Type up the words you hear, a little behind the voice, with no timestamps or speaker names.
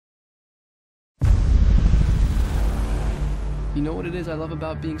You know what it is I love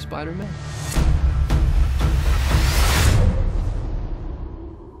about being Spider-Man?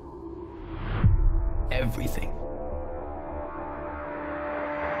 Everything.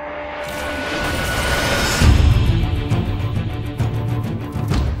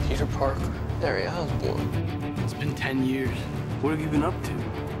 Peter Parker, Harry Osborn. It's been 10 years. What have you been up to?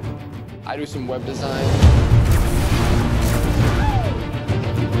 I do some web design.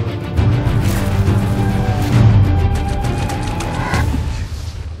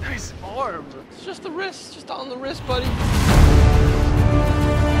 Nice arm. It's just the wrist, just on the wrist, buddy.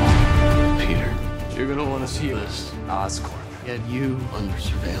 Peter, you're gonna want to see this. Osborn had you under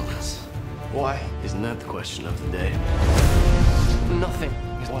surveillance. Why? Isn't that the question of the day? Nothing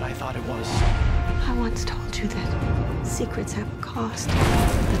is what I thought it was. I once told you that secrets have a cost.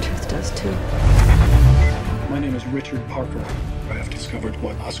 The truth does too. My name is Richard Parker. I have discovered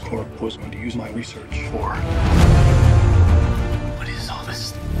what Oscorp was going to use my research for. What is all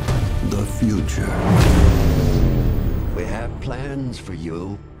this? The future. We have plans for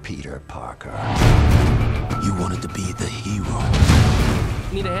you, Peter Parker. You wanted to be the hero.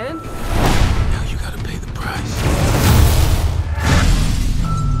 Need a hand? Now you gotta pay the price.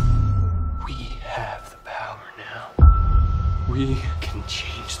 We have the power now. We can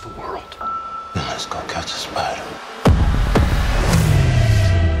change the world. Then let's go catch a spider.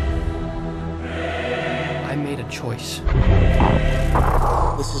 I made a choice.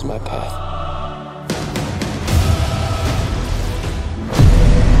 This is my path.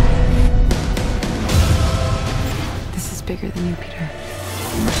 This is bigger than you, Peter.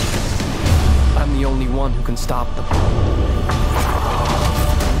 I'm the only one who can stop them.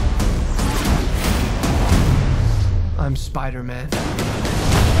 I'm Spider-Man.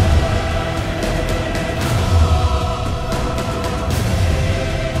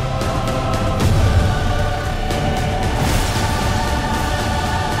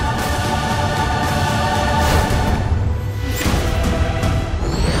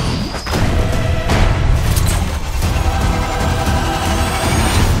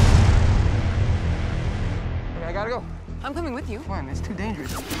 I gotta go. I'm coming with you. Come on, it's too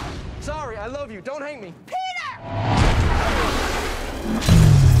dangerous. Sorry, I love you. Don't hate me. Peter!